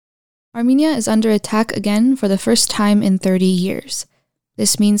Armenia is under attack again for the first time in 30 years.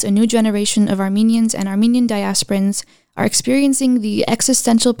 This means a new generation of Armenians and Armenian diasporans are experiencing the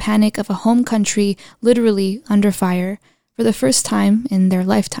existential panic of a home country literally under fire for the first time in their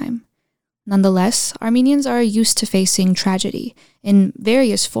lifetime. Nonetheless, Armenians are used to facing tragedy in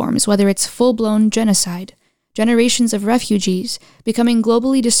various forms, whether it's full-blown genocide, generations of refugees, becoming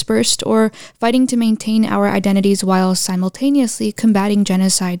globally dispersed, or fighting to maintain our identities while simultaneously combating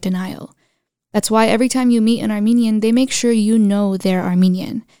genocide denial. That's why every time you meet an Armenian, they make sure you know they're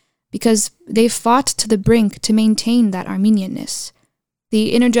Armenian, because they fought to the brink to maintain that Armenianness.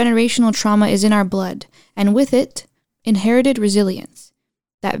 The intergenerational trauma is in our blood, and with it, inherited resilience.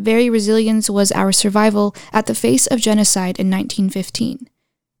 That very resilience was our survival at the face of genocide in 1915.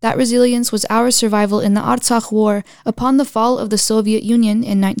 That resilience was our survival in the Artsakh War upon the fall of the Soviet Union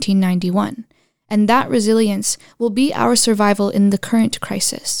in 1991. And that resilience will be our survival in the current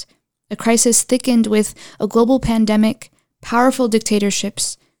crisis, a crisis thickened with a global pandemic, powerful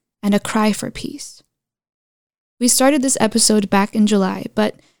dictatorships, and a cry for peace. We started this episode back in July,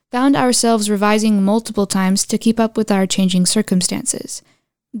 but found ourselves revising multiple times to keep up with our changing circumstances.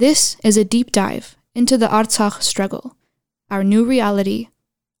 This is a deep dive into the Artsakh struggle, our new reality,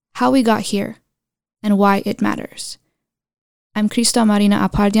 how we got here, and why it matters. I'm Krista Marina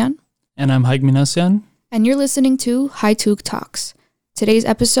Apardian. And I'm Haig Minasyan. And you're listening to Haitug Talks. Today's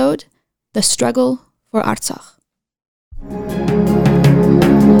episode, The Struggle for Artsakh.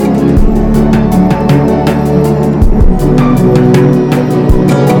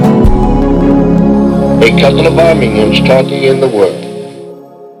 A cousin of Armenians talking in the world.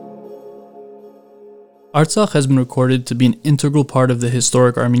 Artsakh has been recorded to be an integral part of the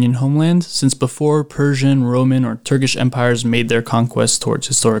historic Armenian homeland since before Persian, Roman, or Turkish empires made their conquests towards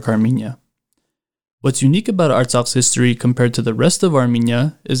historic Armenia. What's unique about Artsakh's history compared to the rest of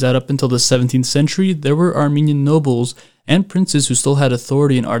Armenia is that up until the 17th century, there were Armenian nobles and princes who still had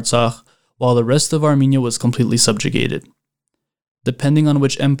authority in Artsakh, while the rest of Armenia was completely subjugated. Depending on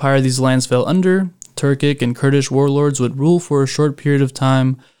which empire these lands fell under, Turkic and Kurdish warlords would rule for a short period of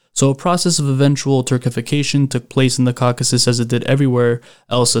time, so a process of eventual Turkification took place in the Caucasus as it did everywhere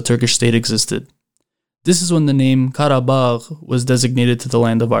else a Turkish state existed. This is when the name Karabagh was designated to the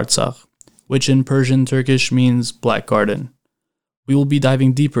land of Artsakh, which in Persian Turkish means Black Garden. We will be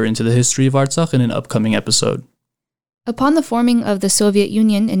diving deeper into the history of Artsakh in an upcoming episode. Upon the forming of the Soviet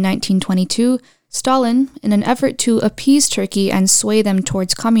Union in 1922, Stalin, in an effort to appease Turkey and sway them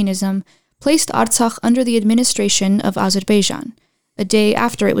towards communism, placed Artsakh under the administration of Azerbaijan, a day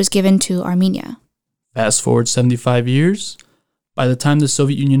after it was given to Armenia. Fast forward 75 years. By the time the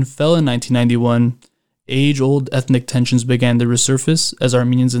Soviet Union fell in 1991, age-old ethnic tensions began to resurface as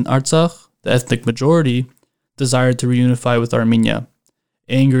Armenians in Artsakh, the ethnic majority, desired to reunify with Armenia,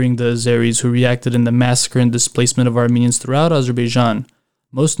 angering the Azeris who reacted in the massacre and displacement of Armenians throughout Azerbaijan,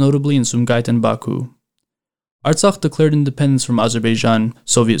 most notably in Sumgait and Baku. Artsakh declared independence from Azerbaijan,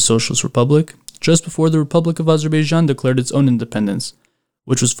 Soviet Socialist Republic, just before the Republic of Azerbaijan declared its own independence,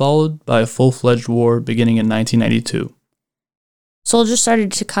 which was followed by a full-fledged war beginning in 1992. Soldiers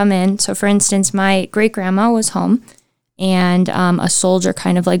started to come in. So, for instance, my great-grandma was home, and a soldier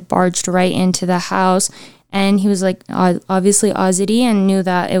kind of like barged right into the house, and he was like obviously Azeri and knew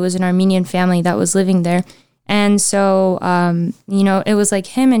that it was an Armenian family that was living there. And so, it was like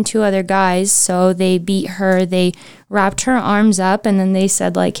him and two other guys. So they beat her, they wrapped her arms up, and then they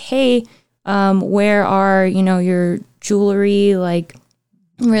said like, hey, where are, your jewelry, like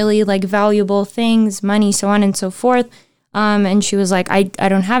really like valuable things, money, so on and so forth. And she was like, I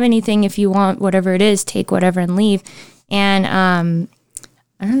don't have anything. If you want whatever it is, take whatever and leave. And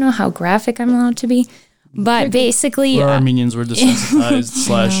I don't know how graphic I'm allowed to be, but basically... Armenians were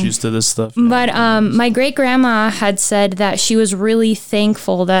desensitized / used to this stuff. But my great-grandma had said that she was really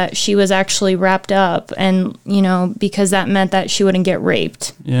thankful that she was actually wrapped up and, because that meant that she wouldn't get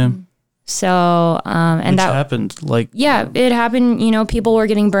raped. Yeah. So, and Which that happened, it happened, people were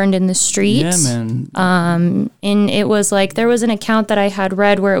getting burned in the streets. Yeah, man. And it was like, there was an account that I had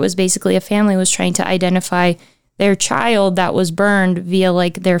read where it was basically a family was trying to identify their child that was burned via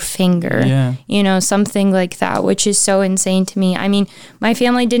like their finger, something like that, which is so insane to me. I mean, my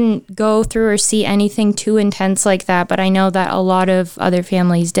family didn't go through or see anything too intense like that, but I know that a lot of other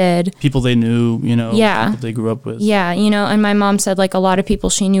families did. People they knew, people they grew up with. Yeah, and my mom said like a lot of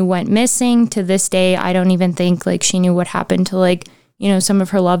people she knew went missing. To this day, I don't even think like she knew what happened to like, some of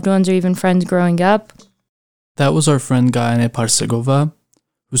her loved ones or even friends growing up. That was our friend Gayane Parsegova,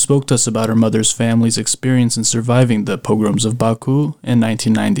 who spoke to us about her mother's family's experience in surviving the pogroms of Baku in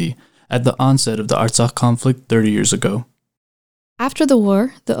 1990 at the onset of the Artsakh conflict 30 years ago. After the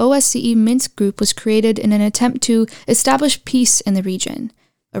war, the OSCE Minsk Group was created in an attempt to establish peace in the region,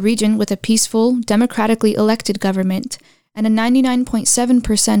 a region with a peaceful, democratically elected government and a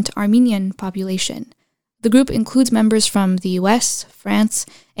 99.7% Armenian population. The group includes members from the US, France,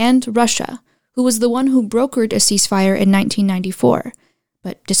 and Russia, who was the one who brokered a ceasefire in 1994.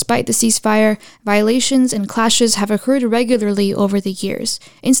 But despite the ceasefire, violations and clashes have occurred regularly over the years,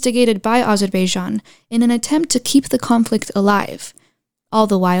 instigated by Azerbaijan in an attempt to keep the conflict alive. All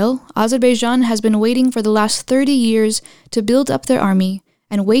the while, Azerbaijan has been waiting for the last 30 years to build up their army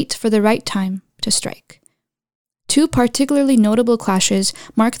and wait for the right time to strike. Two particularly notable clashes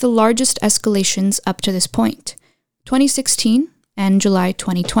mark the largest escalations up to this point: 2016 and July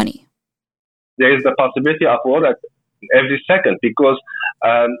 2020. There is the possibility of war at every second because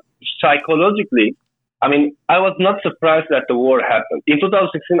psychologically, I was not surprised that the war happened. In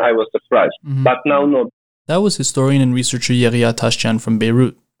 2016, I was surprised, but now no. That was historian and researcher Yeria Tashjan from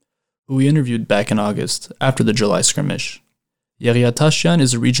Beirut, who we interviewed back in August after the July skirmish. Yeria Tashjan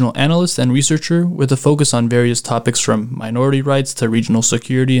is a regional analyst and researcher with a focus on various topics from minority rights to regional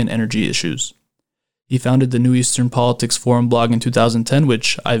security and energy issues. He founded the New Eastern Politics Forum blog in 2010,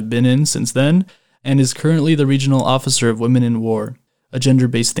 which I've been in since then, and is currently the regional officer of Women in War, a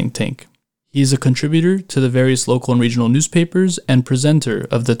gender-based think tank. He is a contributor to the various local and regional newspapers and presenter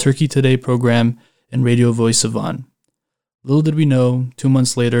of the Turkey Today program and Radio Voice of Van. Little did we know, 2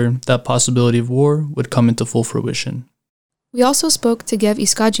 months later, that possibility of war would come into full fruition. We also spoke to Gev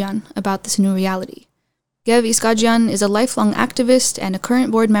Iskadjian about this new reality. Gev Iskadjian is a lifelong activist and a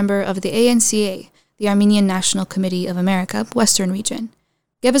current board member of the ANCA, the Armenian National Committee of America, Western Region.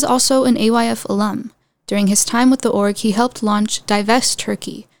 Gev is also an AYF alum. During his time with the org, he helped launch Divest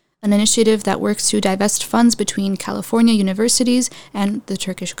Turkey, an initiative that works to divest funds between California universities and the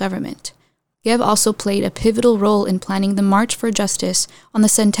Turkish government. Gev also played a pivotal role in planning the March for Justice on the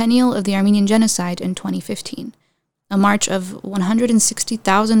centennial of the Armenian Genocide in 2015, a march of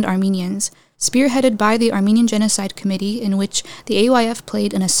 160,000 Armenians, spearheaded by the Armenian Genocide Committee, in which the AYF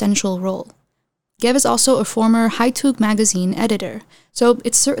played an essential role. Gev is also a former Haitug magazine editor, so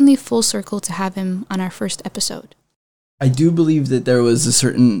it's certainly full circle to have him on our first episode. I do believe that there was a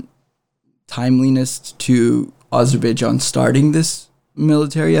certain timeliness to Azerbaijan starting this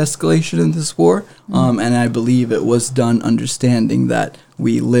military escalation in this war, and I believe it was done understanding that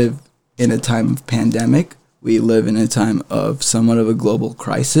we live in a time of pandemic, we live in a time of somewhat of a global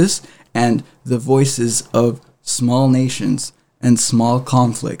crisis, and the voices of small nations and small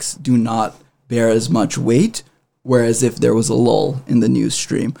conflicts do not bear as much weight, whereas if there was a lull in the news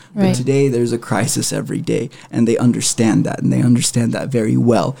stream. Right. But today there's a crisis every day, and they understand that, and they understand that very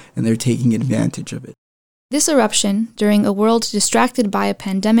well, and they're taking advantage of it. This eruption, during a world distracted by a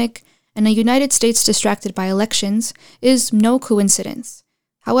pandemic and a United States distracted by elections, is no coincidence.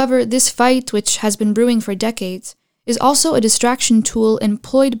 However, this fight, which has been brewing for decades, is also a distraction tool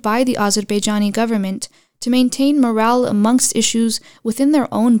employed by the Azerbaijani government to maintain morale amongst issues within their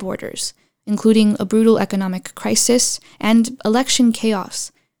own borders, including a brutal economic crisis and election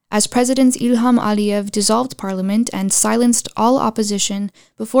chaos, as President Ilham Aliyev dissolved parliament and silenced all opposition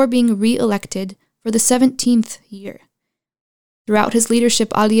before being re-elected for the 17th year. Throughout his leadership,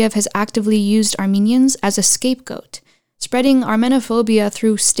 Aliyev has actively used Armenians as a scapegoat, spreading Armenophobia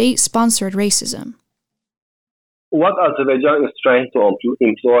through state-sponsored racism. What Azerbaijan is trying to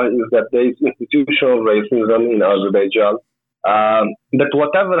employ is that there is institutional racism in Azerbaijan, that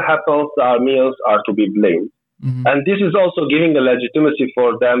whatever happens, the Armenians are to be blamed. Mm-hmm. And this is also giving a legitimacy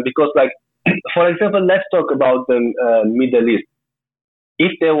for them because, for example, let's talk about the Middle East.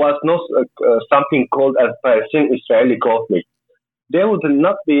 If there was no something called as Palestine-Israeli conflict, there would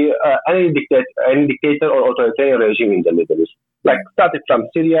not be any dictator or authoritarian regime in the Middle East, started from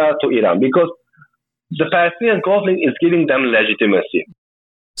Syria to Iran, because the Palestinian conflict is giving them legitimacy.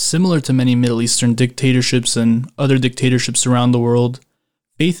 Similar to many Middle Eastern dictatorships and other dictatorships around the world,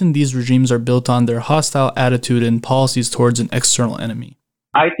 faith in these regimes are built on their hostile attitude and policies towards an external enemy.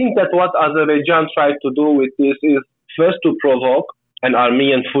 I think that what Azerbaijan tried to do with this is first to provoke an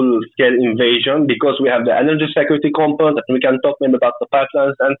Armenian full-scale invasion, because we have the energy security component, and we can talk maybe about the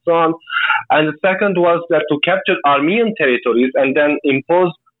pipelines and so on. And the second was that to capture Armenian territories and then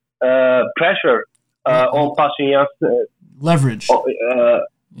impose pressure on Pashinyan's leverage.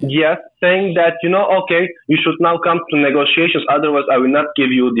 Yes, saying that, okay, you should now come to negotiations, otherwise I will not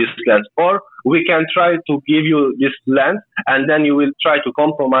give you this land. Or we can try to give you this land, and then you will try to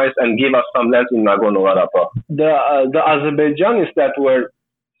compromise and give us some land in Nagorno-Karabakh. The Azerbaijanis that were,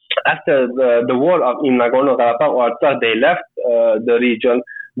 after the war in Nagorno-Karabakh, they left the region,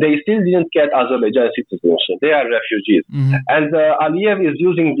 they still didn't get Azerbaijan citizenship. They are refugees. And Aliyev is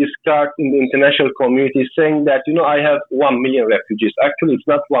using this card in the international community saying that, I have 1 million refugees. Actually, it's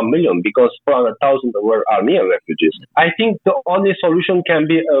not 1 million because 400,000 were Armenian refugees. I think the only solution can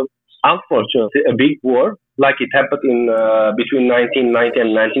be, unfortunately, a big war like it happened in between 1990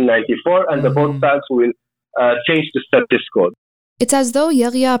 and 1994, and the both sides will change the status quo. It's as though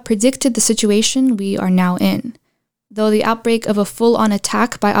Yeria predicted the situation we are now in. Though the outbreak of a full-on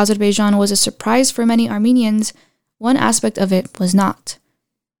attack by Azerbaijan was a surprise for many Armenians, one aspect of it was not.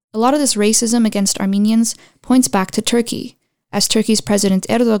 A lot of this racism against Armenians points back to Turkey, as Turkey's President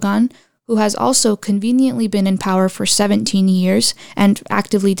Erdogan, who has also conveniently been in power for 17 years and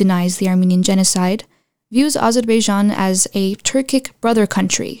actively denies the Armenian genocide, views Azerbaijan as a Turkic brother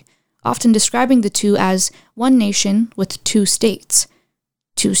country, often describing the two as one nation with two states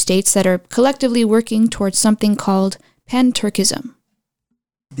that are collectively working towards something called Pan-Turkism.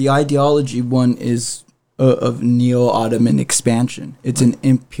 The ideology one is of neo-Ottoman expansion. It's an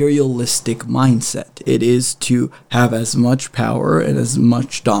imperialistic mindset. It is to have as much power and as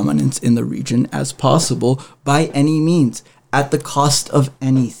much dominance in the region as possible by any means, at the cost of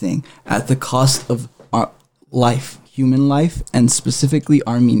anything, at the cost of life, human life, and specifically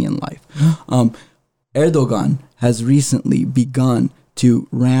Armenian life. Erdogan has recently begun to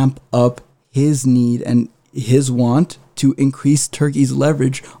ramp up his need and his want to increase Turkey's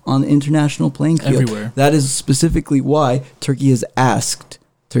leverage on the international playing field. Everywhere. That is specifically why Turkey has asked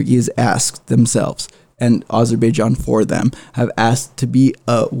themselves, and Azerbaijan for them, have asked to be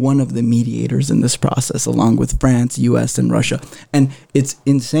one of the mediators in this process, along with France, US, and Russia. And it's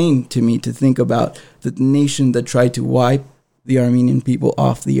insane to me to think about that the nation that tried to wipe the Armenian people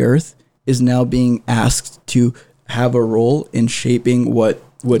off the earth is now being asked to have a role in shaping what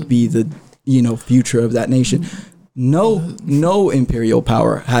would be the future of that nation. No imperial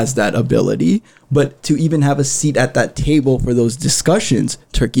power has that ability, but to even have a seat at that table for those discussions,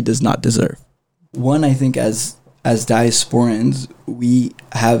 Turkey does not deserve. One, I think as diasporans, we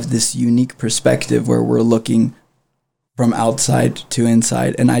have this unique perspective where we're looking from outside to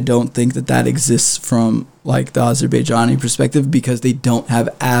inside, and I don't think that exists from like the Azerbaijani perspective because they don't have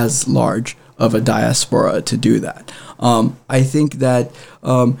as large of a diaspora to do that. I think that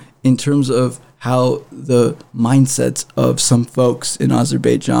in terms of how the mindsets of some folks in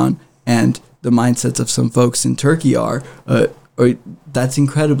Azerbaijan and the mindsets of some folks in Turkey are that's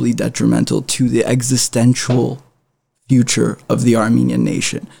incredibly detrimental to the existential future of the Armenian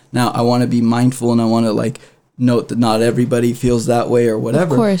nation. Now, I want to be mindful and I want to note that not everybody feels that way or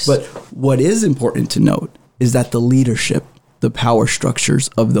whatever. Of course. But what is important to note is that the leadership, the power structures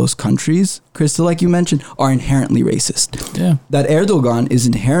of those countries, Krista, like you mentioned, are inherently racist. Yeah. That Erdogan is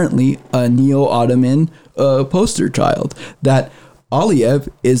inherently a neo-Ottoman poster child. That Aliyev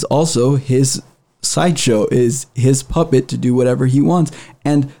is also his sideshow, is his puppet to do whatever he wants.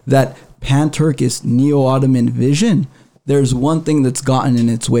 And that pan-Turkish neo-Ottoman vision, there's one thing that's gotten in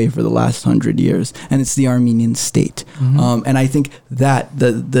its way for the last 100 years, and it's the Armenian state. And I think that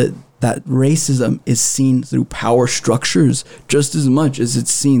that racism is seen through power structures just as much as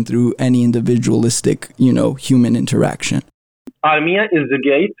it's seen through any individualistic, human interaction. Armenia is the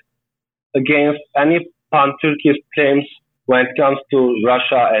gate against any pan-Turkish claims when it comes to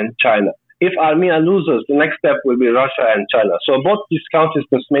Russia and China. If Armenia loses, the next step will be Russia and China. So both these countries,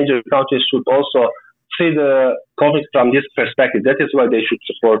 these major countries, should also see the conflict from this perspective. That is why they should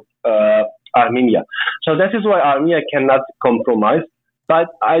support Armenia. So that is why Armenia cannot compromise. But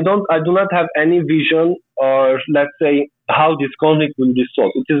I do not have any vision or, let's say, how this conflict will be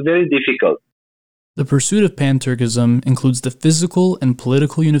solved. It is very difficult. The pursuit of Pan-Turkism includes the physical and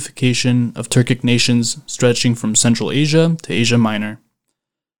political unification of Turkic nations stretching from Central Asia to Asia Minor.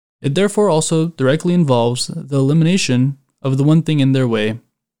 It therefore also directly involves the elimination of the one thing in their way,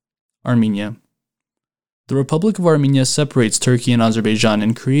 Armenia. The Republic of Armenia separates Turkey and Azerbaijan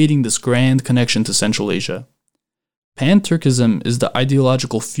in creating this grand connection to Central Asia. Pan-Turkism is the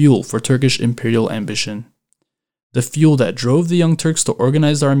ideological fuel for Turkish imperial ambition. The fuel that drove the Young Turks to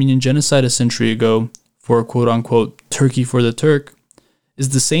organize the Armenian genocide a century ago for quote-unquote Turkey for the Turk is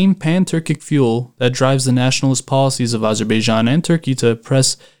the same pan-Turkic fuel that drives the nationalist policies of Azerbaijan and Turkey to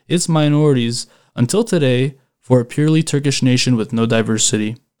oppress its minorities until today for a purely Turkish nation with no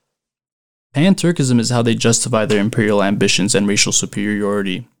diversity. Pan-Turkism is how they justify their imperial ambitions and racial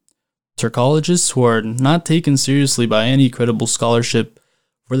superiority. Turkologists who are not taken seriously by any credible scholarship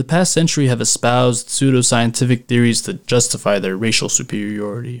for the past century have espoused pseudoscientific theories to justify their racial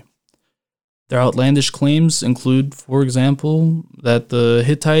superiority. Their outlandish claims include, for example, that the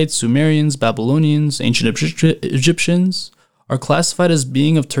Hittites, Sumerians, Babylonians, ancient Egyptians are classified as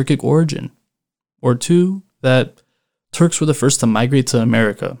being of Turkic origin, or 2, that Turks were the first to migrate to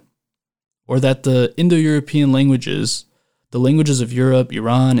America, or that the Indo-European languages, the languages of Europe,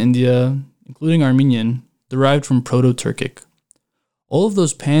 Iran, India, including Armenian, derived from Proto-Turkic. All of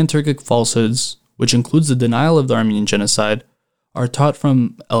those pan-Turkic falsehoods, which includes the denial of the Armenian genocide, are taught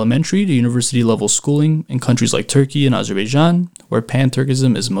from elementary to university level schooling in countries like Turkey and Azerbaijan, where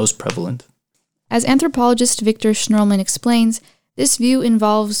pan-Turkism is most prevalent. As anthropologist Victor Schnurlman explains, this view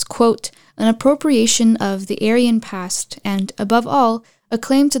involves, quote, an appropriation of the Aryan past and, above all, a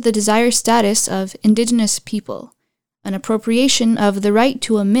claim to the desired status of indigenous people, an appropriation of the right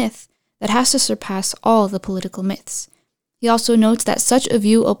to a myth that has to surpass all the political myths. He also notes that such a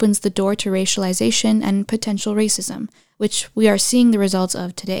view opens the door to racialization and potential racism, which we are seeing the results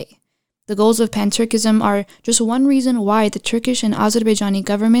of today. The goals of pan-Turkism are just one reason why the Turkish and Azerbaijani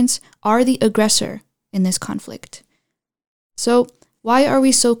governments are the aggressor in this conflict. So, why are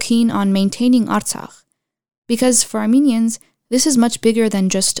we so keen on maintaining Artsakh? Because for Armenians, this is much bigger than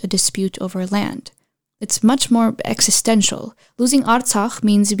just a dispute over land. It's much more existential. Losing Artsakh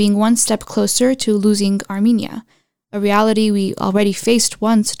means being one step closer to losing Armenia, a reality we already faced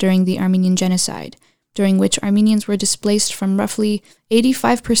once during the Armenian genocide, during which Armenians were displaced from roughly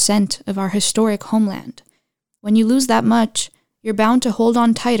 85% of our historic homeland. When you lose that much, you're bound to hold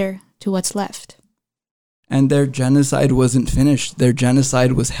on tighter to what's left. And their genocide wasn't finished. Their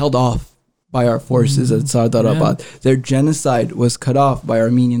genocide was held off by our forces at Sardarabad. Yeah. Their genocide was cut off by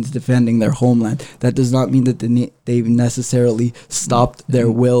Armenians defending their homeland. That does not mean that they've necessarily stopped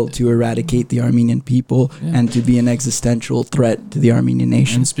their will to eradicate the Armenian people and to be an existential threat to the Armenian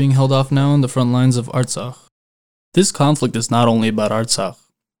nation. And it's being held off now on the front lines of Artsakh. This conflict is not only about Artsakh.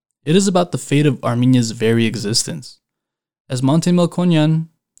 It is about the fate of Armenia's very existence. As Monte Melkonyan,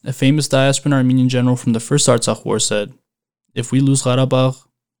 a famous diasporan Armenian general from the First Artsakh War, said, "If we lose Qarabağ,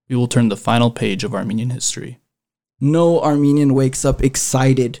 we will turn the final page of Armenian history." No Armenian wakes up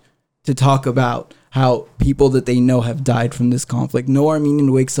excited to talk about how people that they know have died from this conflict. No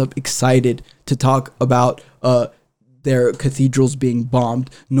Armenian wakes up excited to talk about their cathedrals being bombed.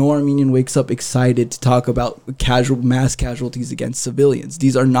 No Armenian wakes up excited to talk about mass casualties against civilians.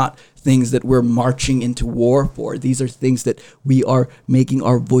 These are not things that we're marching into war for. These are things that we are making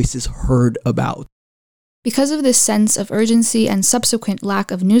our voices heard about. Because of this sense of urgency and subsequent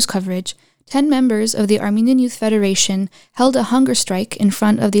lack of news coverage, 10 members of the Armenian Youth Federation held a hunger strike in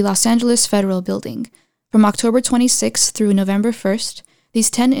front of the Los Angeles Federal Building. From October 26th through November 1st,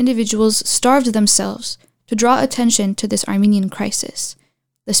 these 10 individuals starved themselves to draw attention to this Armenian crisis.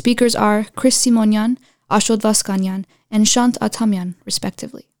 The speakers are Chris Simonyan, Ashot Vaskanyan, and Shant Atamyan,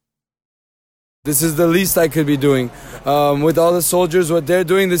 respectively. This is the least I could be doing. With all the soldiers, what they're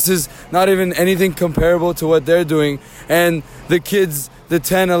doing, this is not even anything comparable to what they're doing. And the kids, the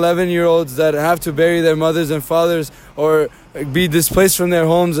 10, 11-year-olds that have to bury their mothers and fathers or be displaced from their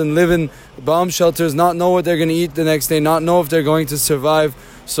homes and live in bomb shelters, not know what they're going to eat the next day, not know if they're going to survive.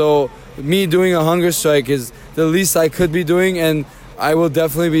 So me doing a hunger strike is the least I could be doing, and I will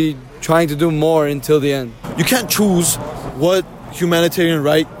definitely be trying to do more until the end. You can't choose what humanitarian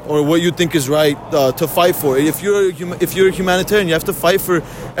right or what you think is right to fight for. If you're a humanitarian, you have to fight for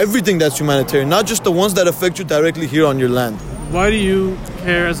everything that's humanitarian, not just the ones that affect you directly here on your land. Why do you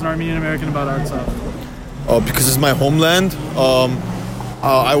care as an Armenian American about Artsakh? Because it's my homeland.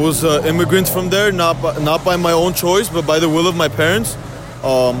 I was an immigrant from there, not by my own choice, but by the will of my parents.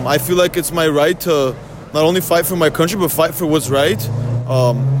 I feel like it's my right to not only fight for my country, but fight for what's right.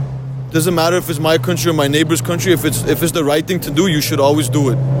 Doesn't matter if it's my country or my neighbor's country. If it's the right thing to do, you should always do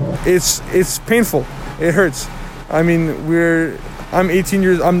it. It's painful. It hurts. I mean,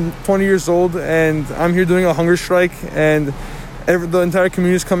 I'm 20 years old, and I'm here doing a hunger strike, and the entire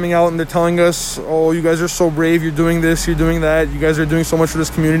community is coming out and they're telling us, "Oh, you guys are so brave. You're doing this. You're doing that. You guys are doing so much for this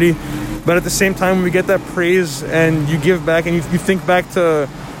community." But at the same time, when we get that praise and you give back and you think back to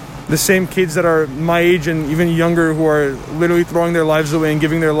the same kids that are my age and even younger who are literally throwing their lives away and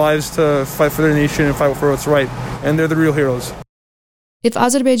giving their lives to fight for their nation and fight for what's right. And they're the real heroes. If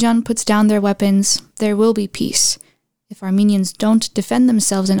Azerbaijan puts down their weapons, there will be peace. If Armenians don't defend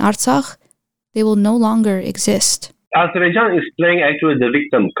themselves in Artsakh, they will no longer exist. Azerbaijan is playing actually the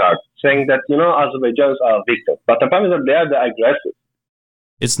victim card, saying that, Azerbaijan is our victim. But the problem is that they are the aggressors.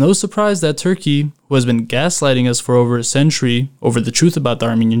 It's no surprise that Turkey, who has been gaslighting us for over a century over the truth about the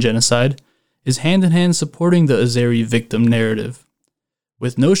Armenian genocide, is hand-in-hand supporting the Azeri victim narrative.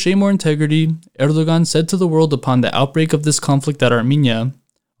 With no shame or integrity, Erdogan said to the world upon the outbreak of this conflict that Armenia,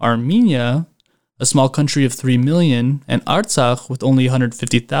 a small country of 3 million, and Artsakh with only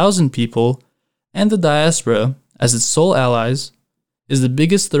 150,000 people, and the diaspora, as its sole allies, is the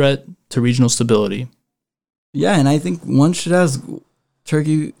biggest threat to regional stability. Yeah, and I think one should ask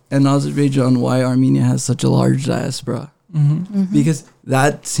Turkey and Azerbaijan why Armenia has such a large diaspora. Because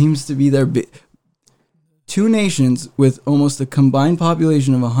that seems to be their two nations with almost a combined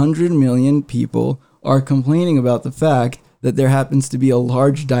population of 100 million people are complaining about the fact that there happens to be a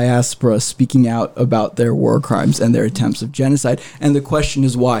large diaspora speaking out about their war crimes and their attempts of genocide. And the question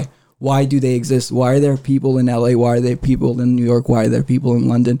is why? Why do they exist? Why are there people in LA? Why are there people in New York? Why are there people in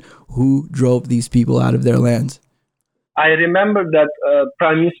London? Who drove these people out of their lands? I remember that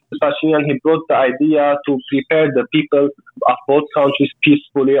Prime Minister Pashinyan, he brought the idea to prepare the people of both countries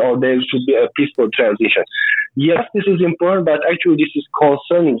peacefully, or there should be a peaceful transition. Yes, this is important, but actually this is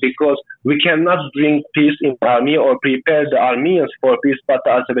concerning because we cannot bring peace in Armenia or prepare the Armenians for peace, but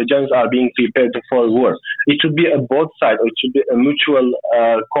the Azerbaijanis are being prepared for war. It should be a both sides, or it should be a mutual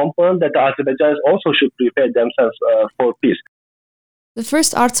component that the Azerbaijanis also should prepare themselves for peace. The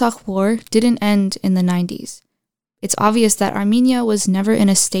First Artsakh War didn't end in the 90s. It's obvious that Armenia was never in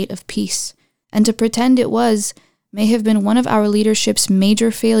a state of peace, and to pretend it was may have been one of our leadership's major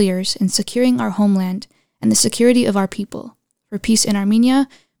failures in securing our homeland and the security of our people, for peace in Armenia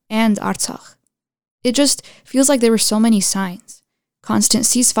and Artsakh. It just feels like there were so many signs. Constant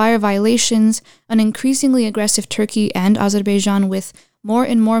ceasefire violations, an increasingly aggressive Turkey and Azerbaijan with more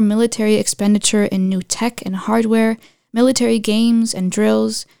and more military expenditure in new tech and hardware, military games and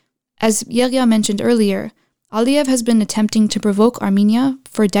drills. As Yahya mentioned earlier, Aliyev has been attempting to provoke Armenia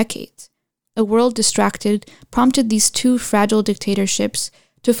for decades. A world distracted prompted these two fragile dictatorships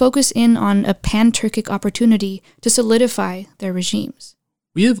to focus in on a pan-Turkic opportunity to solidify their regimes.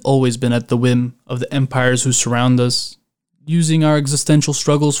 We have always been at the whim of the empires who surround us, using our existential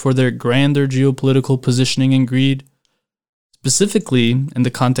struggles for their grander geopolitical positioning and greed. Specifically, in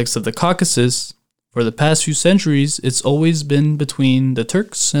the context of the Caucasus, for the past few centuries, it's always been between the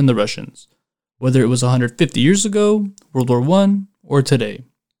Turks and the Russians, whether it was 150 years ago, World War I, or today.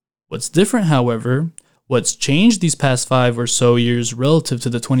 What's different, however, what's changed these past 5 or so years relative to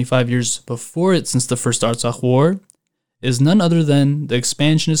the 25 years before it since the First Artsakh War, is none other than the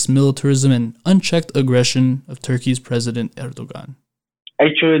expansionist militarism and unchecked aggression of Turkey's President Erdogan.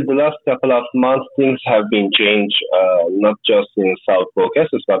 Actually, the last couple of months, things have been changed, not just in South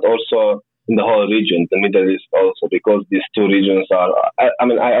Caucasus, but also in the whole region, the Middle East also, because these two regions are,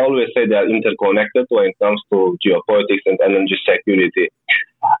 I always say they are interconnected when it comes to geopolitics and energy security.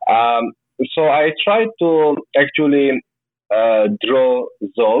 So I try to actually draw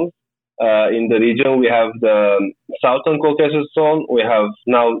zones. In the region, we have the Southern Caucasus zone, we have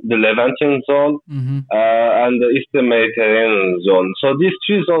now the Levantian zone, and the Eastern Mediterranean zone. So these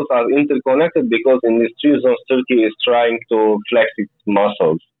three zones are interconnected because in these three zones, Turkey is trying to flex its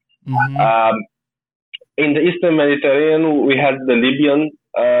muscles. In the Eastern Mediterranean, we had the Libyan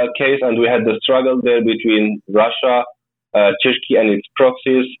case, and we had the struggle there between Russia, Turkey, and its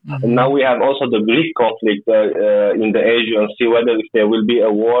proxies. And now we have also the Greek conflict in the Aegean Sea, whether if there will be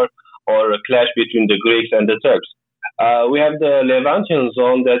a war or a clash between the Greeks and the Turks. We have the Levantian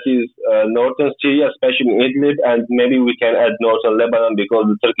zone that is northern Syria, especially in Idlib, and maybe we can add northern Lebanon because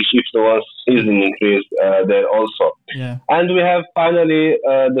the Turkish influence is an increase there also. Yeah. And we have finally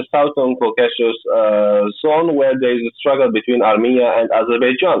the Southern Caucasus zone where there is a struggle between Armenia and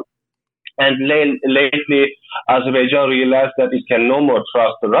Azerbaijan. And lately, Azerbaijan realized that it can no more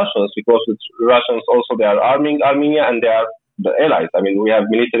trust the Russians because the Russians also, they are arming Armenia and they are the allies. I mean, we have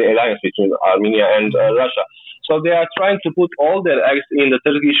military alliance between Armenia and Russia. So they are trying to put all their eggs in the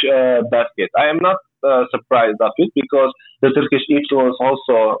Turkish basket. I am not surprised of it because the Turkish influence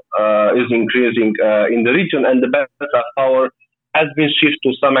also is increasing in the region, and the balance of power has been shifted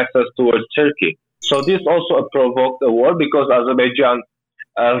to some extent towards Turkey. So this also provoked a war because Azerbaijan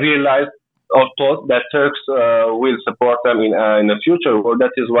realized or thought that Turks will support them in the future war.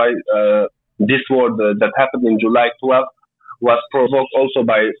 That is why this war that happened in July 12th was provoked also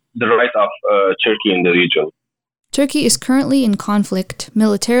by the right of Turkey in the region. Turkey is currently in conflict,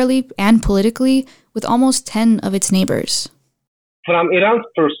 militarily and politically, with almost 10 of its neighbors. From Iran's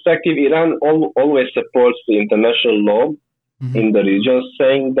perspective, Iran always supports the international law in the region,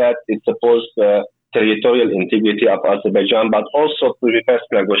 saying that it supports the territorial integrity of Azerbaijan, but also prefers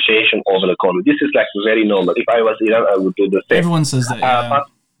negotiation over the conflict. This is like very normal. If I was Iran, I would do the same. Everyone says that,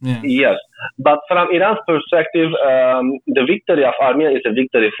 Yes, but from Iran's perspective, the victory of Armenia is a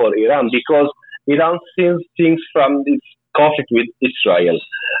victory for Iran because Iran sees things from its conflict with Israel.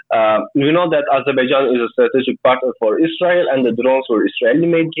 We know that Azerbaijan is a strategic partner for Israel, and the drones were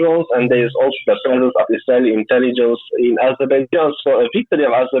Israeli-made drones, and there is also the presence of Israeli intelligence in Azerbaijan. So a victory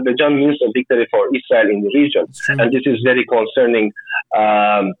of Azerbaijan means a victory for Israel in the region, and this is very concerning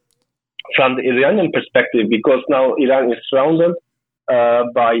from the Iranian perspective, because now Iran is surrounded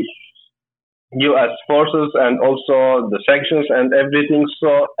by U.S. forces and also the sanctions and everything.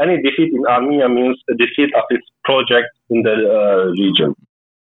 So any defeat in Armenia means a defeat of its project in the region.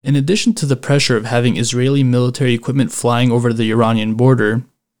 In addition to the pressure of having Israeli military equipment flying over the Iranian border,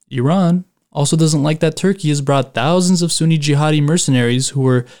 Iran also doesn't like that Turkey has brought thousands of Sunni jihadi mercenaries who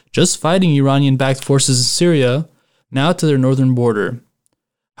were just fighting Iranian-backed forces in Syria now to their northern border.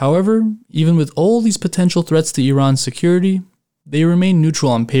 However, even with all these potential threats to Iran's security, they remain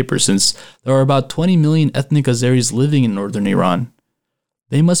neutral on paper since there are about 20 million ethnic Azeris living in northern Iran.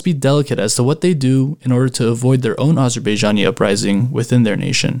 They must be delicate as to what they do in order to avoid their own Azerbaijani uprising within their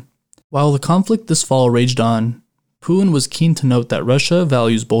nation. While the conflict this fall raged on, Putin was keen to note that Russia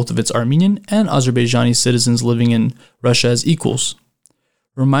values both of its Armenian and Azerbaijani citizens living in Russia as equals,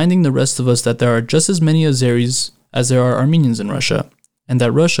 reminding the rest of us that there are just as many Azeris as there are Armenians in Russia, and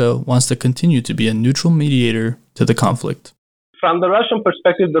that Russia wants to continue to be a neutral mediator to the conflict. From the Russian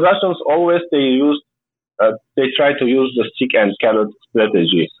perspective, the Russians always they try to use the stick and carrot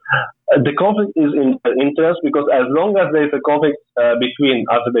strategy. The conflict is in their interest because as long as there is a conflict between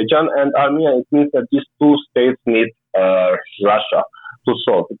Azerbaijan and Armenia, it means that these two states need Russia to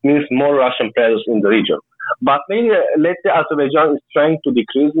solve. It means more Russian presence in the region. But maybe, let's say Azerbaijan is trying to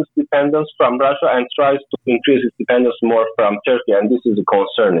decrease its dependence from Russia and tries to increase its dependence more from Turkey, and this is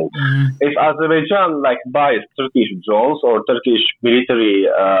concerning. If Azerbaijan buys Turkish drones or Turkish military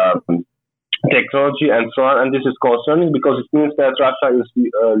technology and so on, and this is concerning because it means that Russia is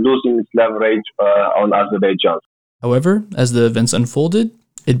losing its leverage on Azerbaijan. However, as the events unfolded,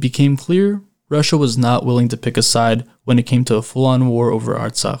 it became clear Russia was not willing to pick a side when it came to a full-on war over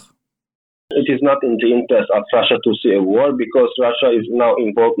Artsakh. It is not in the interest of Russia to see a war because Russia is now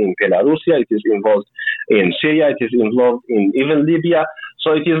involved in Belarus, it is involved in Syria, it is involved in even Libya.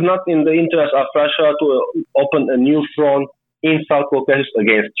 So it is not in the interest of Russia to open a new front in South Caucasus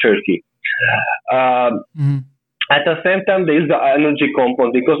against Turkey. At the same time, there is the energy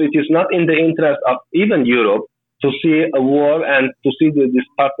component because it is not in the interest of even Europe to see a war and to see these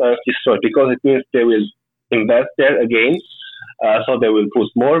partners destroyed because it means they will invest there again. So they will put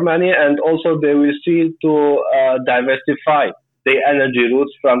more money, and also they will see to diversify the energy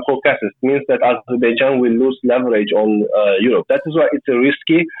routes from Caucasus. It means that Azerbaijan will lose leverage on Europe. That is why it's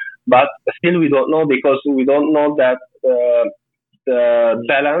risky, but still we don't know because we don't know that the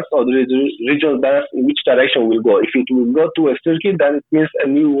balance or the regional balance in which direction will go. If it will go to Turkey, then it means a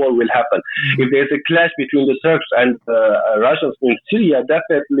new war will happen. If there's a clash between the Turks and Russians in Syria,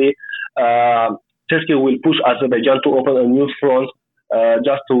 definitely Turkey will push Azerbaijan to open a new front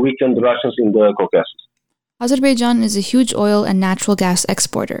just to weaken the Russians in the Caucasus. Azerbaijan is a huge oil and natural gas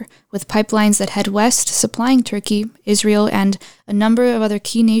exporter, with pipelines that head west supplying Turkey, Israel, and a number of other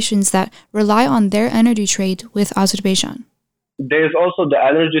key nations that rely on their energy trade with Azerbaijan. There is also the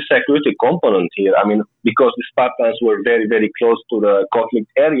energy security component here. Because these pipelines were very, very close to the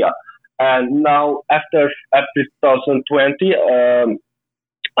conflict area. And now, after April 2020,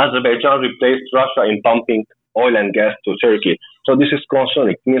 Azerbaijan replaced Russia in pumping oil and gas to Turkey. So this is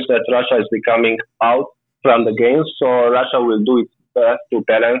concerning. It means that Russia is becoming out from the game, so Russia will do its best to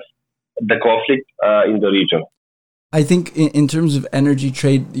balance the conflict in the region. I think in terms of energy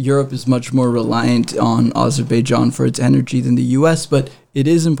trade, Europe is much more reliant on Azerbaijan for its energy than the US, but it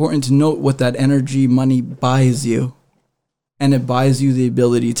is important to note what that energy money buys you. And it buys you the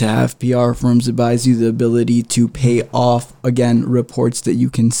ability to have PR firms. It buys you the ability to pay off, again, reports that you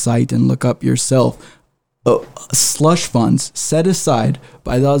can cite and look up yourself. Slush funds set aside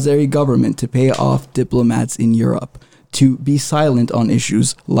by the Azeri government to pay off diplomats in Europe to be silent on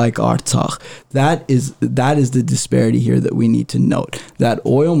issues like Artsakh. That is the disparity here that we need to note. That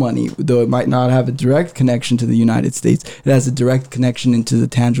oil money, though it might not have a direct connection to the United States, it has a direct connection into the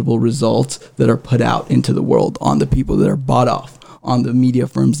tangible results that are put out into the world on the people that are bought off, on the media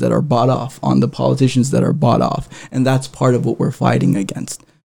firms that are bought off, on the politicians that are bought off. And that's part of what we're fighting against.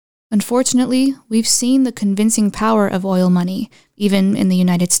 Unfortunately, we've seen the convincing power of oil money, even in the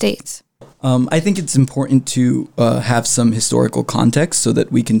United States. I think it's important to have some historical context so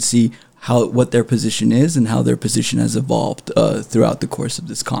that we can see what their position is and how their position has evolved throughout the course of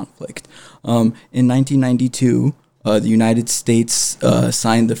this conflict. In 1992, the United States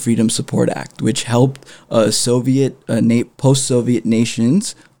signed the Freedom Support Act, which helped post-Soviet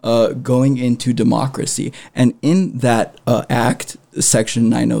nations going into democracy. And in that act, Section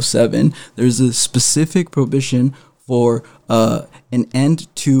 907, there's a specific prohibition for an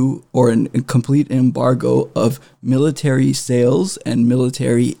end to or a complete embargo of military sales and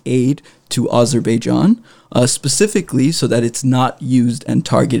military aid to Azerbaijan, specifically so that it's not used and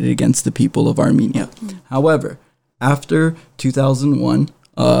targeted against the people of Armenia. However, after 2001,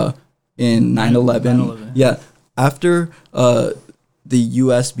 in 9/11, after the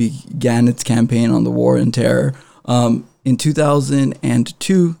U.S. began its campaign on the war on terror, in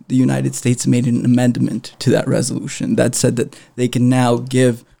 2002, the United States made an amendment to that resolution that said that they can now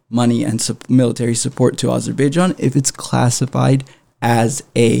give money and military support to Azerbaijan if it's classified as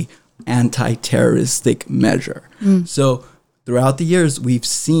a anti-terroristic measure. So throughout the years, we've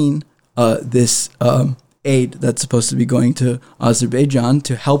seen this aid that's supposed to be going to Azerbaijan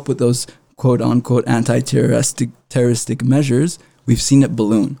to help with those quote-unquote anti-terroristic measures. We've seen it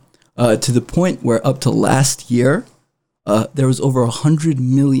balloon to the point where up to last year, there was over 100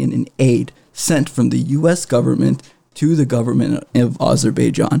 million in aid sent from the U.S. government to the government of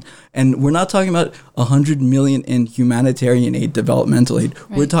Azerbaijan. And we're not talking about 100 million in humanitarian aid, developmental aid.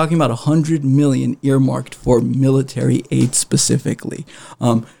 Right. We're talking about 100 million earmarked for military aid specifically.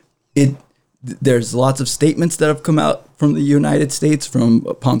 There's lots of statements that have come out from the United States, from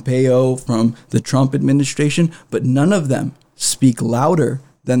Pompeo, from the Trump administration, but none of them speak louder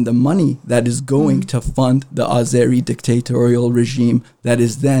than the money that is going to fund the Azeri dictatorial regime that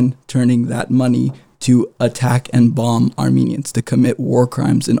is then turning that money to attack and bomb Armenians, to commit war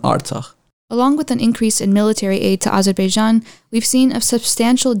crimes in Artsakh. Along with an increase in military aid to Azerbaijan, we've seen a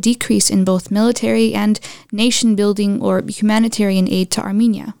substantial decrease in both military and nation-building or humanitarian aid to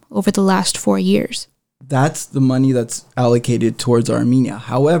Armenia over the last 4 years. That's the money that's allocated towards Armenia.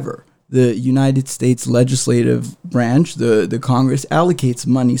 However, the United States legislative branch, the Congress, allocates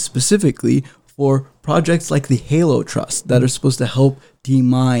money specifically for projects like the Halo Trust that are supposed to help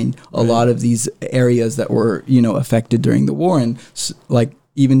demine a lot of these areas that were, affected during the war. And like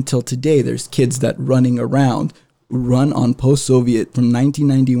even till today, there's kids that run on post-Soviet from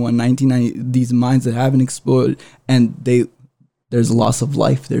 1991, 1990, these mines that haven't exploded, and there's a loss of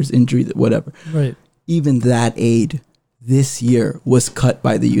life, there's injury, whatever. Right. Even that aid this year was cut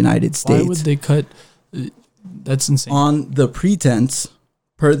by the United States. Why would they cut? That's insane. On the pretense,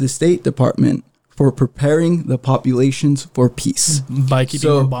 per the State Department, for preparing the populations for peace. By keeping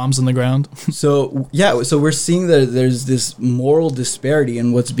more bombs on the ground? So we're seeing that there's this moral disparity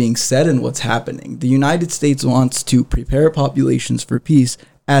in what's being said and what's happening. The United States wants to prepare populations for peace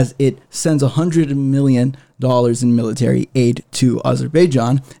as it sends $100 million in military aid to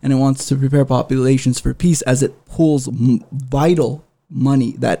Azerbaijan, and it wants to prepare populations for peace as it pulls vital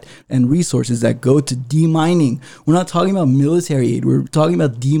money and resources that go to demining. We're not talking about military aid. We're talking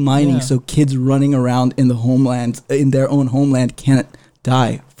about demining, so kids running around in their own homeland can't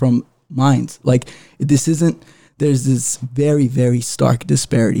die from mines. Like, there's this very, very stark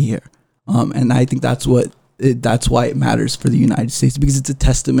disparity here. And I think that's why it matters for the United States, because it's a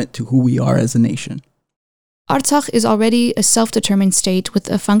testament to who we are as a nation. Artsakh is already a self-determined state with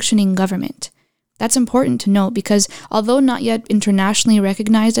a functioning government. That's important to note because, although not yet internationally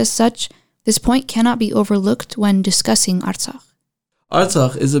recognized as such, this point cannot be overlooked when discussing Artsakh.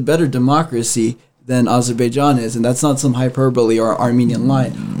 Artsakh is a better democracy than Azerbaijan is, and that's not some hyperbole or Armenian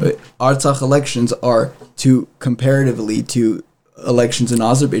line. Artsakh elections are, comparatively to elections in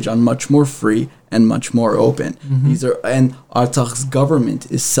Azerbaijan, much more free and much more open. And Artsakh's government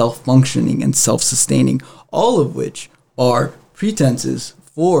is self-functioning and self-sustaining, all of which are pretenses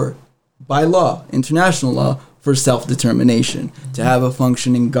for, by law, international law, for self-determination, to have a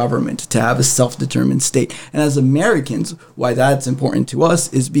functioning government, to have a self-determined state. And as Americans, why that's important to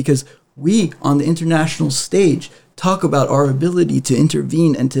us is because we, on the international stage, talk about our ability to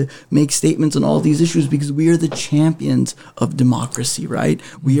intervene and to make statements on all these issues because we are the champions of democracy, right?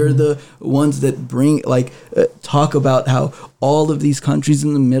 We are the ones that talk about how all of these countries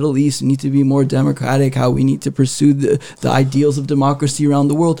in the Middle East need to be more democratic, how we need to pursue the ideals of democracy around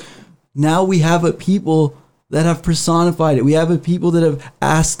the world. Now we have a people that have personified it. We have a people that have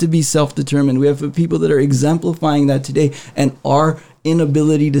asked to be self-determined. We have a people that are exemplifying that today, and our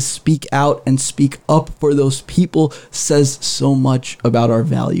inability to speak out and speak up for those people says so much about our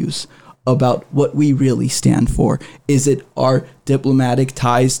values, about what we really stand for. Is it our diplomatic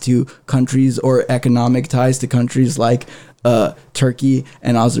ties to countries or economic ties to countries like Turkey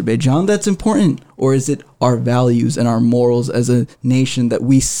and Azerbaijan that's important? Or is it our values and our morals as a nation that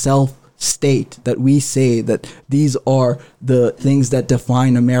we self-state, that we say that these are the things that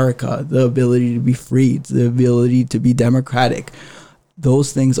define America, the ability to be free, the ability to be democratic?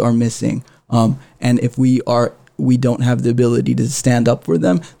 those things are missing. And if we don't have the ability to stand up for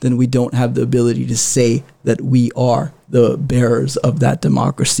them, then we don't have the ability to say that we are the bearers of that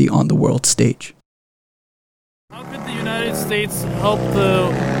democracy on the world stage. How could the United States help the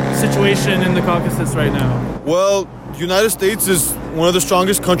situation in the Caucasus right now? Well, the United States is one of the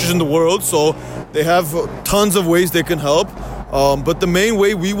strongest countries in the world, so they have tons of ways they can help. But the main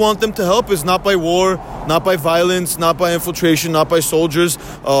way we want them to help is not by war, not by violence, not by infiltration, not by soldiers.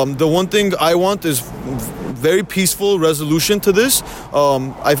 The one thing I want is very peaceful resolution to this.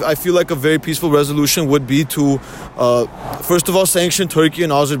 I feel like a very peaceful resolution would be to, first of all, sanction Turkey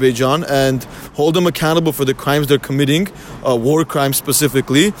and Azerbaijan and hold them accountable for the crimes they're committing, war crimes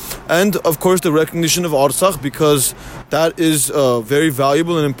specifically. And, of course, the recognition of Artsakh, because that is very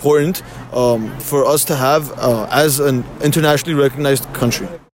valuable and important for us to have as an internationally recognized country.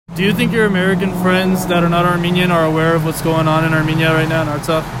 Do you think your American friends that are not Armenian are aware of what's going on in Armenia right now in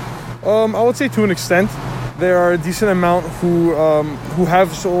Artsakh? I would say to an extent. There are a decent amount who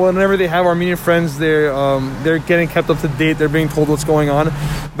have, so whenever they have Armenian friends, they're getting kept up to date. They're being told what's going on,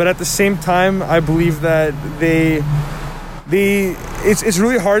 but at the same time, I believe that it's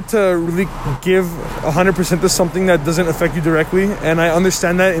really hard to really give 100% to something that doesn't affect you directly, and I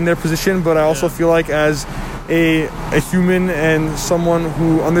understand that in their position, but I also feel like as a human and someone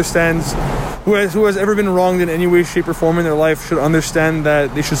who understands, who has ever been wronged in any way, shape, or form in their life, should understand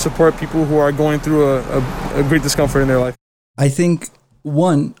that they should support people who are going through a great discomfort in their life. I think,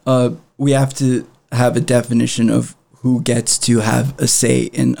 one, we have to have a definition of who gets to have a say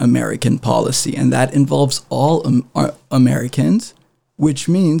in American policy, and that involves all Americans, which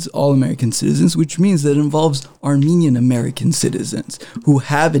means all American citizens, which means that it involves Armenian American citizens who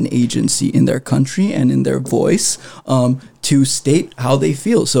have an agency in their country and in their voice to state how they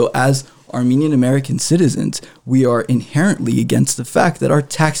feel. So as Armenian American citizens, we are inherently against the fact that our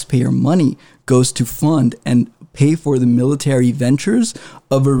taxpayer money goes to fund and pay for the military ventures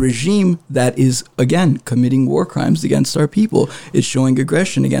of a regime that is, again, committing war crimes against our people. It's showing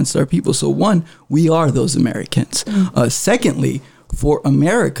aggression against our people. So one, we are those Americans. Secondly, for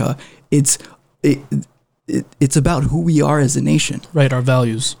America, it's about who we are as a nation. Right, our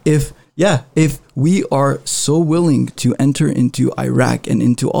values. If we are so willing to enter into Iraq and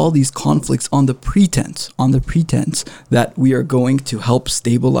into all these conflicts on the pretense that we are going to help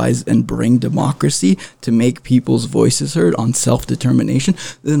stabilize and bring democracy, to make people's voices heard on self-determination,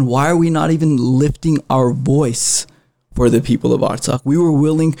 then why are we not even lifting our voice for the people of Artsakh? We were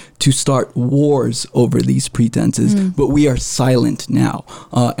willing to start wars over these pretenses, but we are silent now.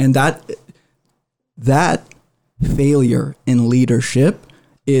 And that failure in leadership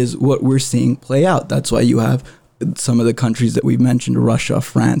is what we're seeing play out. That's why you have some of the countries that we've mentioned, Russia,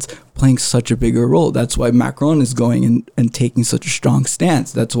 France, playing such a bigger role. That's why Macron is going and taking such a strong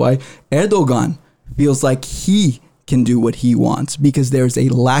stance. That's why Erdogan feels like he can do what he wants, because there's a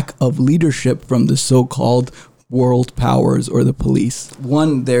lack of leadership from the so-called world powers or the police.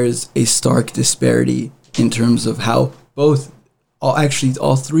 One, there's a stark disparity in terms of how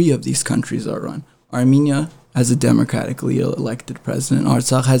all three of these countries are run. Armenia has a democratically elected president.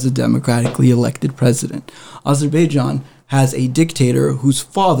 Artsakh has a democratically elected president. Azerbaijan has a dictator whose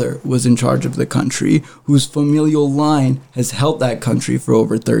father was in charge of the country, whose familial line has held that country for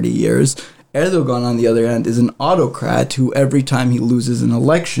over 30 years. Erdogan, on the other hand, is an autocrat who every time he loses an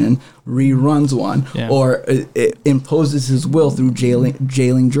election reruns one or imposes his will through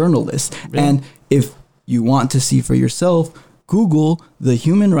jailing journalists. Really? And if you want to see for yourself, Google the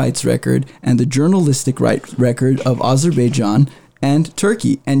human rights record and the journalistic rights record of Azerbaijan and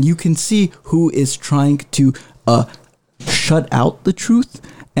Turkey, and you can see who is trying to shut out the truth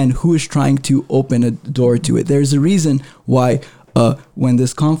and who is trying to open a door to it. There's a reason why when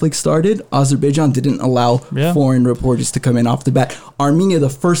this conflict started, Azerbaijan didn't allow foreign reporters to come in off the bat. Armenia, the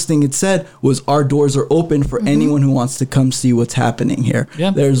first thing it said was, our doors are open for anyone who wants to come see what's happening here.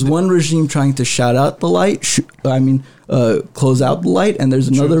 There's one regime trying to shut out the light, close out the light, and there's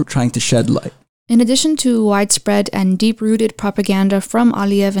another trying to shed light. In addition to widespread and deep-rooted propaganda from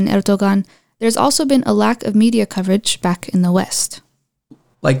Aliyev and Erdogan, there's also been a lack of media coverage back in the West.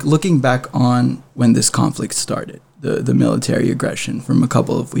 Like, looking back on when this conflict started, the military aggression from a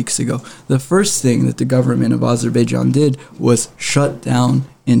couple of weeks ago, the first thing that the government of Azerbaijan did was shut down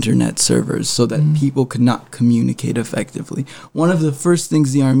internet servers so that people could not communicate effectively. One of the first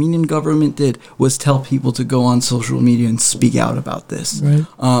things the Armenian government did was tell people to go on social media and speak out about this. Right.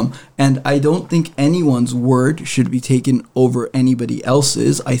 And I don't think anyone's word should be taken over anybody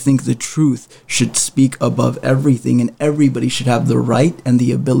else's. I think the truth should speak above everything, and everybody should have the right and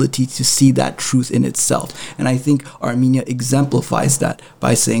the ability to see that truth in itself. And I think Armenia exemplifies that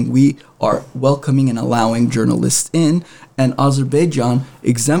by saying we are welcoming and allowing journalists in, and Azerbaijan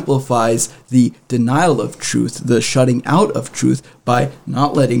exemplifies the denial of truth, the shutting out of truth by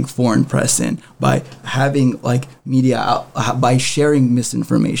not letting foreign press in, by having like media out, by sharing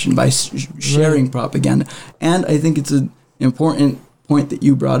misinformation, by sharing propaganda. And I think it's an important point that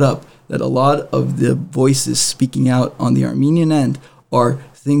you brought up, that a lot of the voices speaking out on the Armenian end are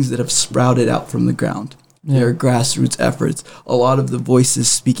things that have sprouted out from the ground. They're grassroots efforts. A lot of the voices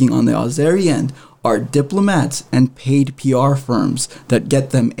speaking on the Azeri end are diplomats and paid PR firms that get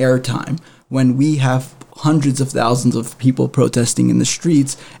them airtime. When we have hundreds of thousands of people protesting in the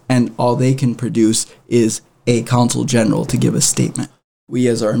streets and all they can produce is a consul general to give a statement. We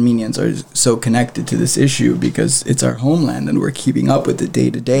as Armenians are so connected to this issue because it's our homeland and we're keeping up with it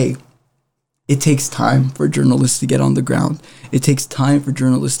day to day. It takes time for journalists to get on the ground. It takes time for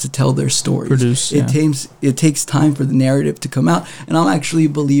journalists to tell their stories. It takes time for the narrative to come out. And I'm actually a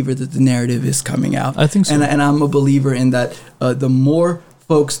believer that the narrative is coming out. I think so. And I'm a believer in that the more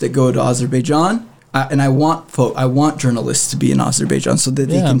folks that go to Azerbaijan, and I want journalists to be in Azerbaijan so that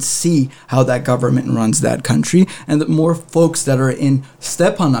they can see how that government runs that country, and that more folks that are in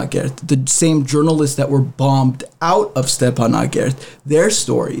Stepanakert, the same journalists that were bombed out of Stepanakert, their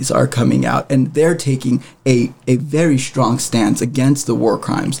stories are coming out, and they're taking a very strong stance against the war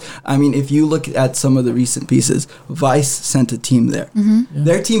crimes. I mean, if you look at some of the recent pieces, Vice sent a team there.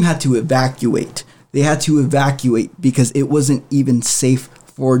 Their team had to evacuate. They had to evacuate because it wasn't even safe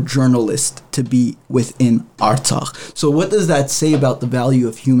for journalists to be within Artsakh. So what does that say about the value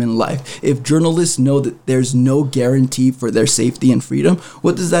of human life? If journalists know that there's no guarantee for their safety and freedom,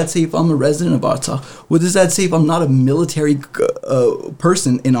 what does that say if I'm a resident of Artsakh? What does that say if I'm not a military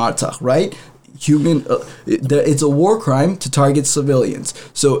person in Artsakh, right? It's a war crime to target civilians.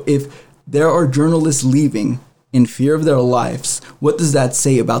 So if there are journalists leaving in fear of their lives, what does that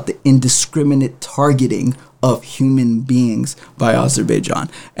say about the indiscriminate targeting of human beings by Azerbaijan?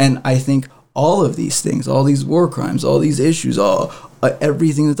 And I think all of these things, all these war crimes, all these issues,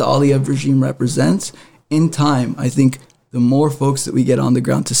 everything that the Aliyev regime represents, in time, I think the more folks that we get on the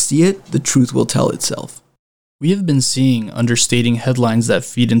ground to see it, the truth will tell itself. We have been seeing understating headlines that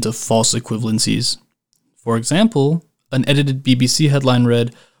feed into false equivalencies. For example, an edited BBC headline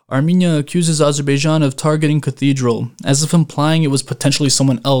read, "Armenia accuses Azerbaijan of targeting cathedral," as if implying it was potentially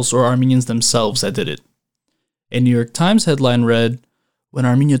someone else or Armenians themselves that did it. A New York Times headline read, "When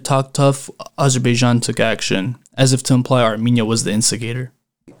Armenia talked tough, Azerbaijan took action," as if to imply Armenia was the instigator.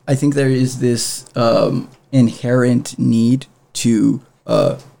 I think there is this inherent need to,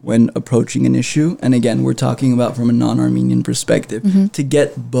 when approaching an issue, and again, we're talking about from a non-Armenian perspective, to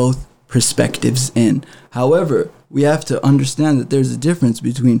get both perspectives in. However, we have to understand that there's a difference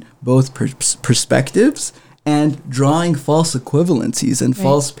between both perspectives and drawing false equivalencies and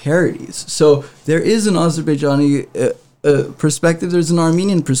false parodies. So there is an Azerbaijani perspective, there's an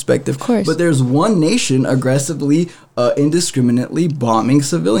Armenian perspective. Of course. But there's one nation aggressively, indiscriminately bombing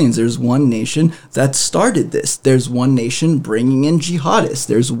civilians. There's one nation that started this. There's one nation bringing in jihadists.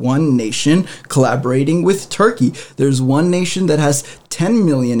 There's one nation collaborating with Turkey. There's one nation that has 10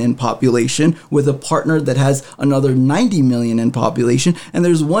 million in population with a partner that has another 90 million in population. And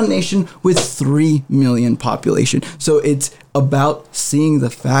there's one nation with 3 million population. So it's about seeing the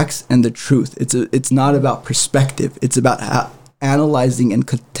facts and the truth. It's not about perspective. It's about analyzing and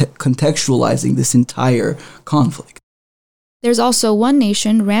contextualizing this entire conflict. There's also one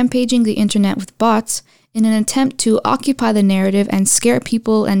nation rampaging the internet with bots in an attempt to occupy the narrative and scare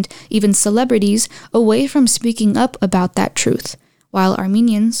people and even celebrities away from speaking up about that truth, while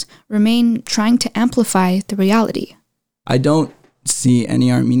Armenians remain trying to amplify the reality. I don't see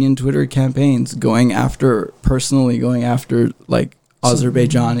any Armenian Twitter campaigns going after like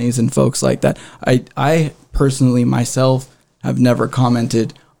Azerbaijanis and folks like that. I personally myself have never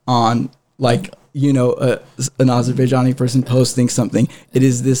commented on like, an Azerbaijani person posting something. It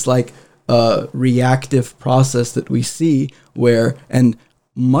is this like reactive process that we see where, and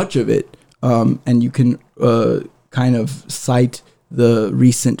much of it, and you can kind of cite the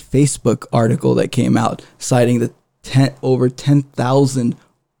recent Facebook article that came out citing the over 10,000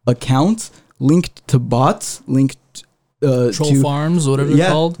 accounts linked to bots, linked troll farms, whatever they're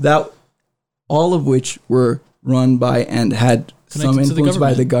called. That all of which were run by and had some influenced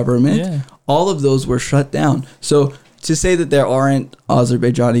by the government. Yeah. All of those were shut down. So to say that there aren't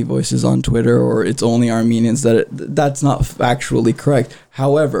Azerbaijani voices on Twitter or it's only Armenians, that's not factually correct.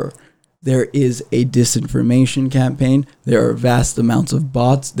 However, there is a disinformation campaign. There are vast amounts of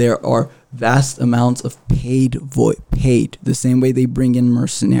bots. There are vast amounts of paid. The same way they bring in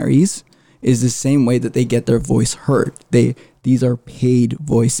mercenaries is the same way that they get their voice heard. These are paid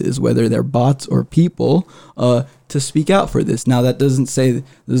voices, whether they're bots or people, to speak out for this. Now, that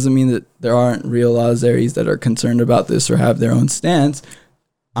doesn't mean that there aren't real Azeris that are concerned about this or have their own stance.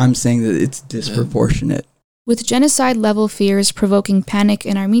 I'm saying that it's disproportionate. With genocide-level fears provoking panic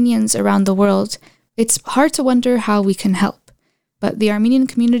in Armenians around the world, it's hard to wonder how we can help. But the Armenian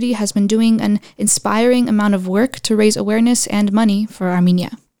community has been doing an inspiring amount of work to raise awareness and money for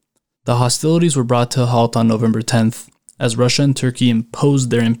Armenia. The hostilities were brought to a halt on November 10th, as Russia and Turkey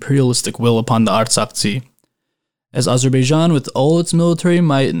imposed their imperialistic will upon the Artsakhi. As Azerbaijan, with all its military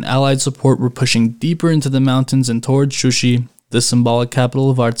might and allied support, were pushing deeper into the mountains and towards Shushi, the symbolic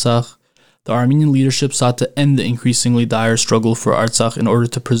capital of Artsakh, the Armenian leadership sought to end the increasingly dire struggle for Artsakh in order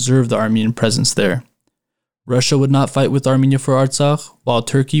to preserve the Armenian presence there. Russia would not fight with Armenia for Artsakh, while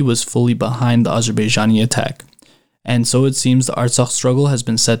Turkey was fully behind the Azerbaijani attack. And so it seems the Artsakh struggle has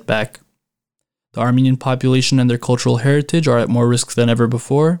been set back. The Armenian population and their cultural heritage are at more risk than ever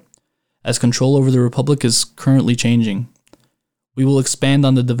before, as control over the republic is currently changing. We will expand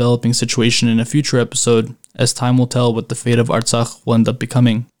on the developing situation in a future episode, as time will tell what the fate of Artsakh will end up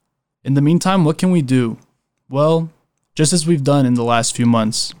becoming. In the meantime, what can we do? Well, just as we've done in the last few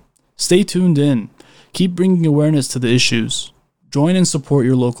months. Stay tuned in. Keep bringing awareness to the issues. Join and support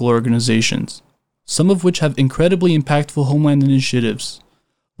your local organizations, some of which have incredibly impactful homeland initiatives,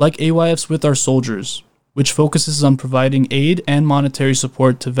 like AYF's With Our Soldiers, which focuses on providing aid and monetary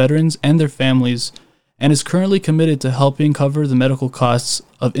support to veterans and their families, and is currently committed to helping cover the medical costs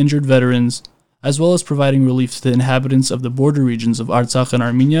of injured veterans, as well as providing relief to the inhabitants of the border regions of Artsakh and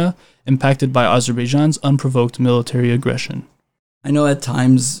Armenia impacted by Azerbaijan's unprovoked military aggression. I know at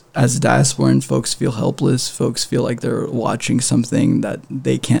times as diasporans, folks feel helpless. Folks feel like they're watching something that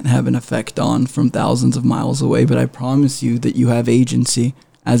they can't have an effect on from thousands of miles away, but I promise you that you have agency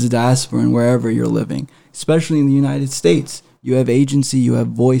as a diasporan wherever you're living, especially in the United States. You have agency, you have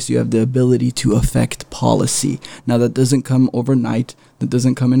voice, you have the ability to affect policy. Now, that doesn't come overnight, that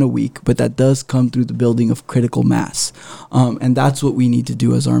doesn't come in a week, but that does come through the building of critical mass. And that's what we need to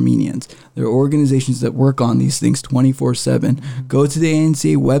do as Armenians. There are organizations that work on these things 24/7. Go to the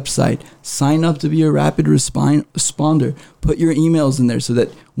ANCA website, sign up to be a rapid responder, put your emails in there so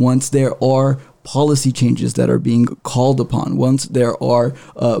that once there are policy changes that are being called upon, once there are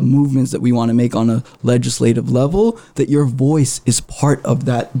movements that we want to make on a legislative level, that your voice is part of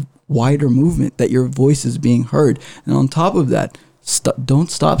that wider movement, that your voice is being heard. And on top of that,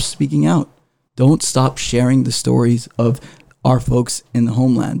 don't stop speaking out. Don't stop sharing the stories of our folks in the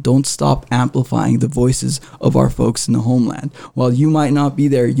homeland. Don't stop amplifying the voices of our folks in the homeland. While you might not be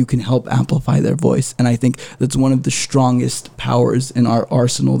there, you can help amplify their voice. And I think that's one of the strongest powers in our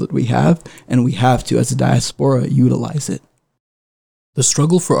arsenal that we have, and we have to, as a diaspora, utilize it. The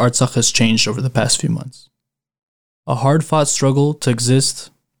struggle for Artsakh has changed over the past few months. A hard-fought struggle to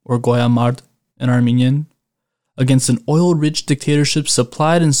exist, or Goyamard in Armenian, against an oil-rich dictatorship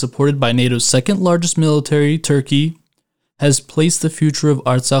supplied and supported by NATO's second-largest military, Turkey, has placed the future of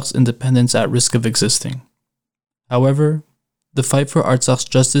Artsakh's independence at risk of existing. However, the fight for Artsakh's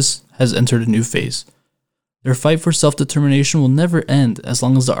justice has entered a new phase. Their fight for self-determination will never end as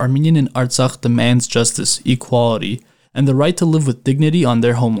long as the Armenian in Artsakh demands justice, equality, and the right to live with dignity on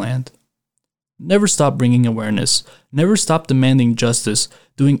their homeland. Never stop bringing awareness. Never stop demanding justice,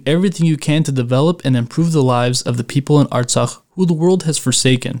 doing everything you can to develop and improve the lives of the people in Artsakh who the world has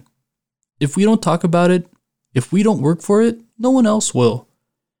forsaken. If we don't talk about it, if we don't work for it, no one else will.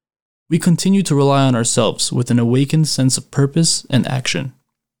 We continue to rely on ourselves with an awakened sense of purpose and action.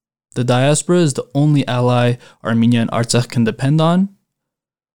 The diaspora is the only ally Armenia and Artsakh can depend on.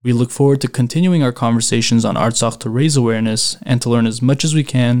 We look forward to continuing our conversations on Artsakh to raise awareness and to learn as much as we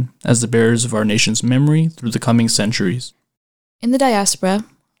can as the bearers of our nation's memory through the coming centuries. In the diaspora,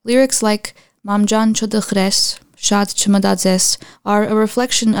 lyrics like Mamjan Chodkhres, Shad Chmadadzes are a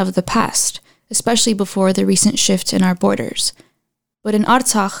reflection of the past, especially before the recent shift in our borders. But in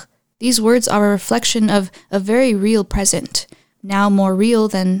Artsakh, these words are a reflection of a very real present, now more real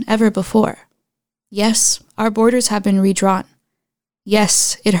than ever before. Yes, our borders have been redrawn.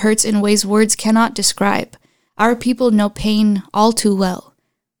 Yes, it hurts in ways words cannot describe. Our people know pain all too well.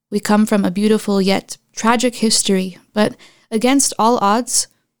 We come from a beautiful yet tragic history, but against all odds,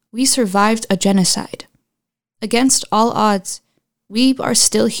 we survived a genocide. Against all odds, we are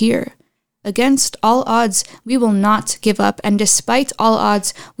still here. Against all odds, we will not give up, and despite all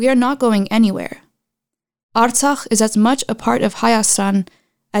odds, we are not going anywhere. Artsakh is as much a part of Hayastan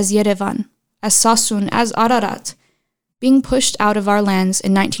as Yerevan, as Sasun, as Ararat. Being pushed out of our lands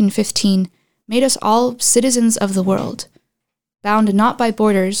in 1915 made us all citizens of the world, bound not by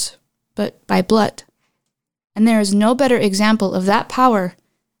borders, but by blood. And there is no better example of that power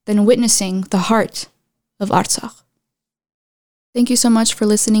than witnessing the heart of Artsakh. Thank you so much for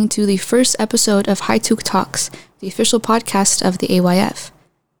listening to the first episode of Haituk Talks, the official podcast of the AYF.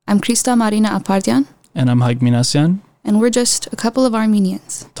 I'm Krista Marina Apardian. And I'm Haig Minasyan. And we're just a couple of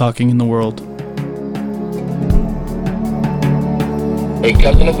Armenians talking in the world. A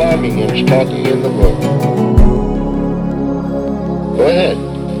couple of Armenians talking in the world. Go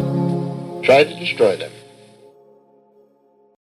ahead. Try to destroy them.